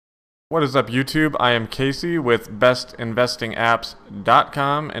What is up, YouTube? I am Casey with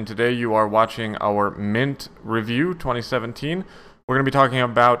bestinvestingapps.com, and today you are watching our Mint Review 2017. We're going to be talking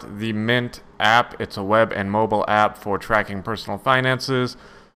about the Mint app. It's a web and mobile app for tracking personal finances.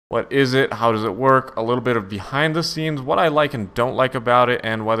 What is it? How does it work? A little bit of behind the scenes, what I like and don't like about it,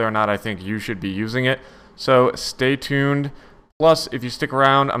 and whether or not I think you should be using it. So stay tuned. Plus, if you stick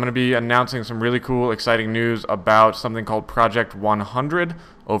around, I'm going to be announcing some really cool, exciting news about something called Project 100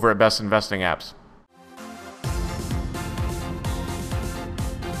 over at Best Investing Apps.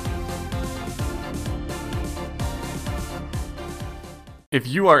 If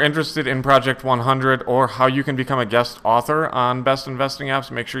you are interested in Project 100 or how you can become a guest author on Best Investing Apps,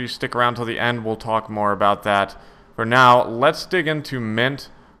 make sure you stick around till the end. We'll talk more about that. For now, let's dig into Mint.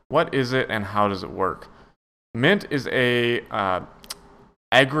 What is it and how does it work? Mint is a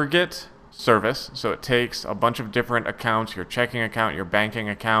aggregate service, so it takes a bunch of different accounts, your checking account, your banking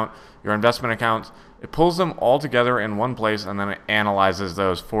account, your investment accounts. It pulls them all together in one place and then it analyzes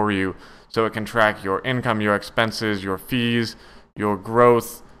those for you so it can track your income, your expenses, your fees, your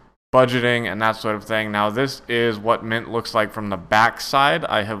growth, budgeting, and that sort of thing. Now, this is what Mint looks like from the back side.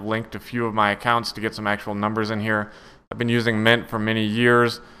 I have linked a few of my accounts to get some actual numbers in here. I've been using Mint for many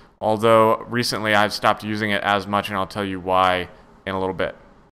years, although recently I've stopped using it as much, and I'll tell you why in a little bit.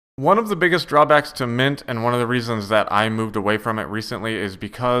 One of the biggest drawbacks to Mint, and one of the reasons that I moved away from it recently, is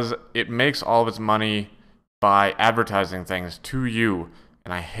because it makes all of its money by advertising things to you,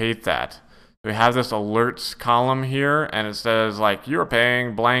 and I hate that. We have this alerts column here, and it says, like, you're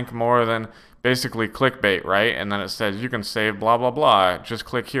paying blank more than basically clickbait, right? And then it says, you can save blah, blah, blah. Just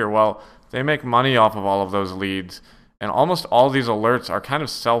click here. Well, they make money off of all of those leads. And almost all these alerts are kind of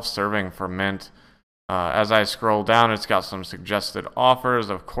self-serving for Mint. As I scroll down, it's got some suggested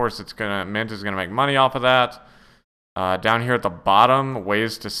offers. Of course, Mint is gonna make money off of that. Down here at the bottom,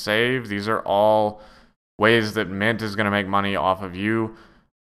 ways to save. These are all ways that Mint is gonna make money off of you.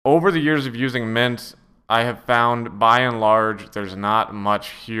 Over the years of using Mint, I have found, by and large, there's not much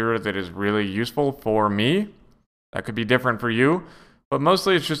here that is really useful for me. That could be different for you, but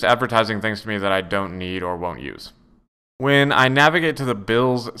mostly it's just advertising things to me that I don't need or won't use. When I navigate to the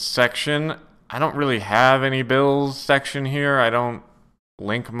bills section, I don't really have any bills section here. I don't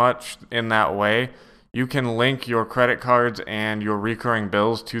link much in that way. You can link your credit cards and your recurring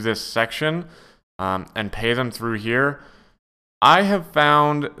bills to this section and pay them through here. I have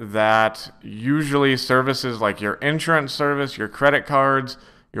found that usually services like your insurance service, your credit cards,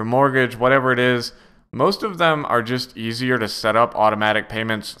 your mortgage, whatever it is, most of them are just easier to set up automatic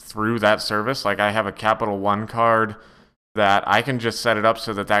payments through that service. Like I have a Capital One card that I can just set it up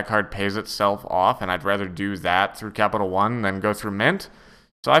so that that card pays itself off, and I'd rather do that through Capital One than go through Mint.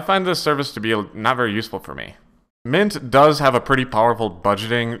 So I find this service to be not very useful for me. Mint does have a pretty powerful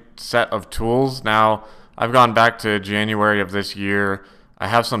budgeting set of tools. Now, I've gone back to January of this year. I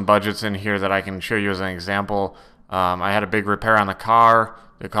have some budgets in here that I can show you as an example. I had a big repair on the car.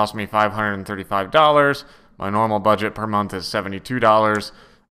 It cost me $535. My normal budget per month is $72.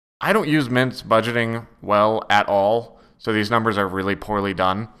 I don't use Mint's budgeting well at all, so these numbers are really poorly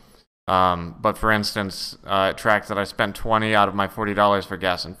done. But for instance, it tracked that I spent $20 out of my $40 for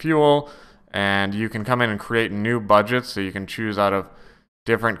gas and fuel, and you can come in and create new budgets, so you can choose out of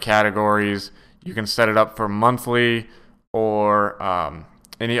different categories. You can set it up for monthly or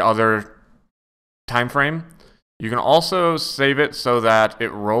any other time frame. You can also save it so that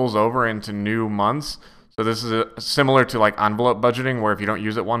it rolls over into new months. So this is similar to like envelope budgeting, where if you don't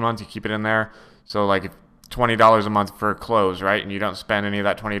use it one month, you keep it in there. So like if $20 a month for clothes, right? And you don't spend any of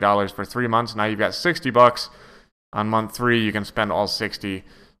that $20 for 3 months. Now you've got $60 on month 3. You can spend all 60.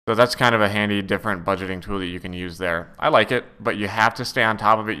 So that's kind of a handy, different budgeting tool that you can use there. I like it, but you have to stay on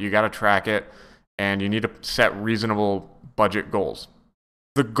top of it. You got to track it, and you need to set reasonable budget goals.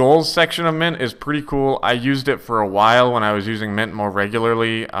 The goals section of Mint is pretty cool. I used it for a while when I was using Mint more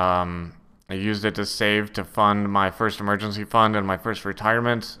regularly. I used it to save to fund my first emergency fund and my first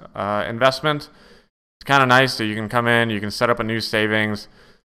retirement investment. It's kind of nice that you can come in, you can set up a new savings.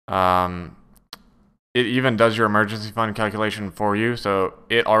 It even does your emergency fund calculation for you, so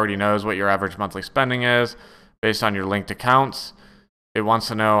it already knows what your average monthly spending is based on your linked accounts. It wants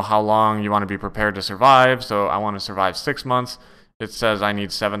to know how long you want to be prepared to survive, so I want to survive 6 months. It says I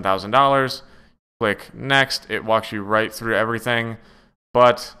need $7,000. Click next. It walks you right through everything,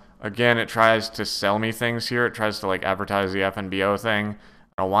 but again, it tries to sell me things here. It tries to like advertise the FNBO thing.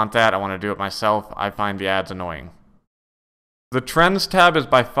 I don't want that. I want to do it myself. I find the ads annoying. The Trends tab is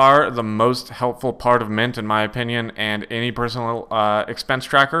by far the most helpful part of Mint, in my opinion, and any personal expense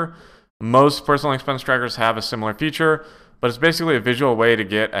tracker. Most personal expense trackers have a similar feature, but it's basically a visual way to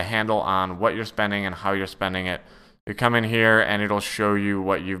get a handle on what you're spending and how you're spending it. You come in here and it'll show you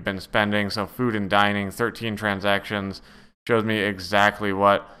what you've been spending. So food and dining, 13 transactions, shows me exactly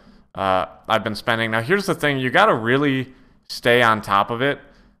what I've been spending. Now here's the thing, you got to really stay on top of it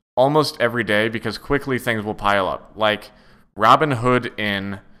almost every day because quickly things will pile up. Like Robinhood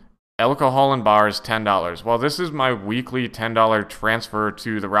in alcohol and bars, $10. Well, this is my weekly $10 transfer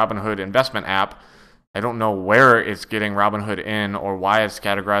to the Robinhood investment app. I don't know where it's getting Robinhood in or why it's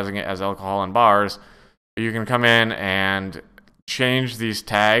categorizing it as alcohol and bars. But you can come in and change these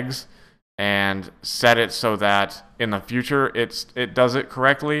tags and set it so that in the future it does it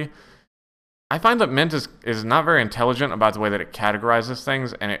correctly. I find that Mint is not very intelligent about the way that it categorizes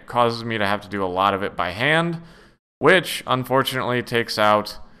things, and it causes me to have to do a lot of it by hand, which unfortunately takes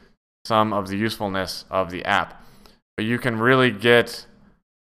out some of the usefulness of the app. But you can really get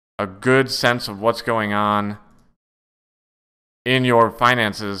a good sense of what's going on in your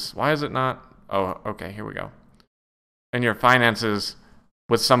finances. Why is it not? Oh, okay, here we go. In your finances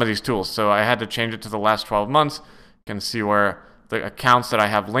with some of these tools. So I had to change it to the last 12 months. You can see where the accounts that I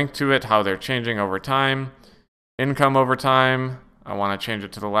have linked to it, how they're changing over time. Income over time, I want to change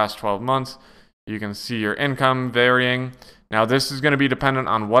it to the last 12 months. You can see your income varying. Now this is going to be dependent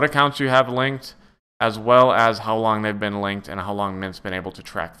on what accounts you have linked, as well as how long they've been linked and how long Mint's been able to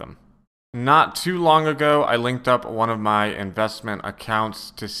track them. Not too long ago, I linked up one of my investment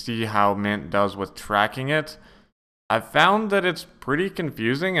accounts to see how Mint does with tracking it. I found that it's pretty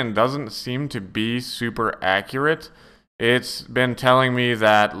confusing and doesn't seem to be super accurate. It's been telling me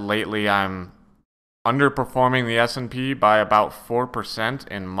that lately I'm underperforming the S&P by about 4%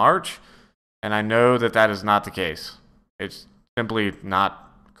 in March, and I know that that is not the case. It's simply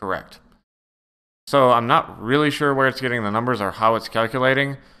not correct. So I'm not really sure where it's getting the numbers or how it's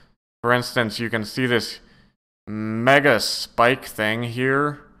calculating. For instance, you can see this mega spike thing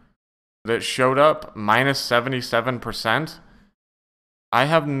here that showed up, minus 77%. I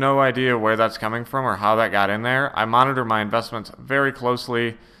have no idea where that's coming from or how that got in there. I monitor my investments very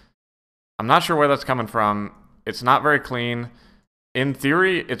closely. I'm not sure where that's coming from. It's not very clean. In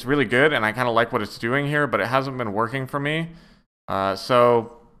theory, it's really good, and I kind of like what it's doing here, but it hasn't been working for me.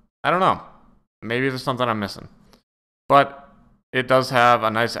 So, I don't know. Maybe there's something I'm missing. But it does have a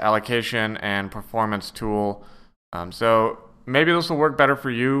nice allocation and performance tool. So, maybe this will work better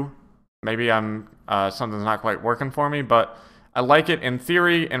for you. Maybe something's not quite working for me, but I like it in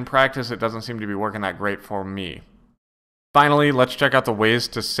theory. In practice, it doesn't seem to be working that great for me. Finally, let's check out the Ways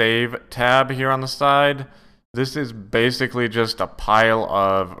to Save tab here on the side. This is basically just a pile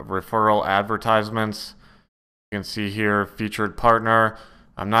of referral advertisements. You can see here, featured partner.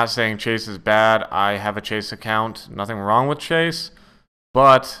 I'm not saying Chase is bad. I have a Chase account. Nothing wrong with Chase.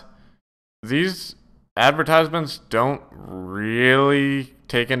 But these advertisements don't really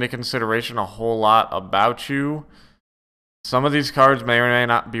take into consideration a whole lot about you. Some of these cards may or may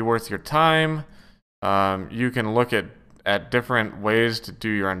not be worth your time. You can look at different ways to do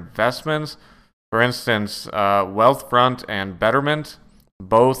your investments. For instance, Wealthfront and Betterment,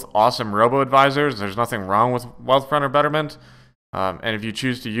 both awesome robo-advisors. There's nothing wrong with Wealthfront or Betterment. And if you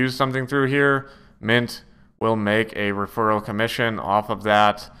choose to use something through here, Mint will make a referral commission off of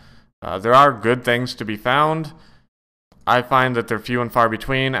that. There are good things to be found. I find that they're few and far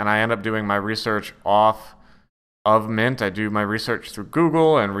between, and I end up doing my research off of Mint. I do my research through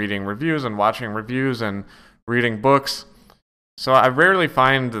Google and reading reviews and watching reviews and reading books. So I rarely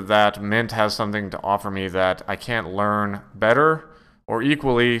find that Mint has something to offer me that I can't learn better or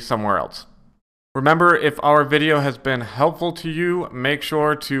equally somewhere else. Remember, if our video has been helpful to you, make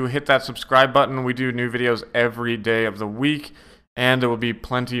sure to hit that subscribe button. We do new videos every day of the week, and there will be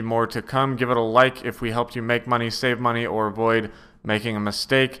plenty more to come. Give it a like if we helped you make money, save money, or avoid making a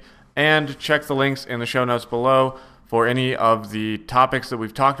mistake. And check the links in the show notes below for any of the topics that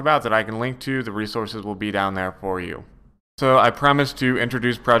we've talked about that I can link to. The resources will be down there for you. So I promised to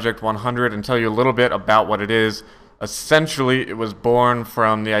introduce Project 100 and tell you a little bit about what it is. Essentially, it was born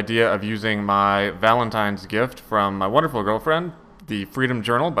from the idea of using my Valentine's gift from my wonderful girlfriend, the Freedom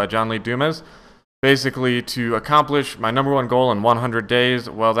Journal by John Lee Dumas, basically to accomplish my #1 goal in 100 days.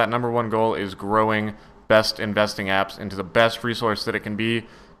 Well, that #1 goal is growing Best Investing Apps into the best resource that it can be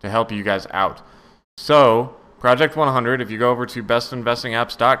to help you guys out. So, Project 100, if you go over to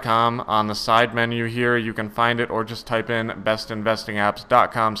bestinvestingapps.com, on the side menu here, you can find it, or just type in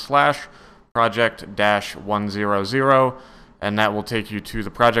bestinvestingapps.com/project-100, and that will take you to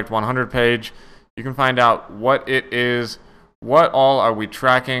the Project 100 page. You can find out what it is, what all are we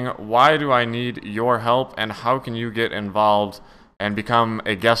tracking, why do I need your help, and how can you get involved and become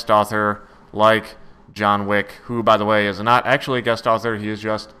a guest author like John Wick, who, by the way, is not actually a guest author. He is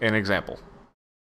just an example.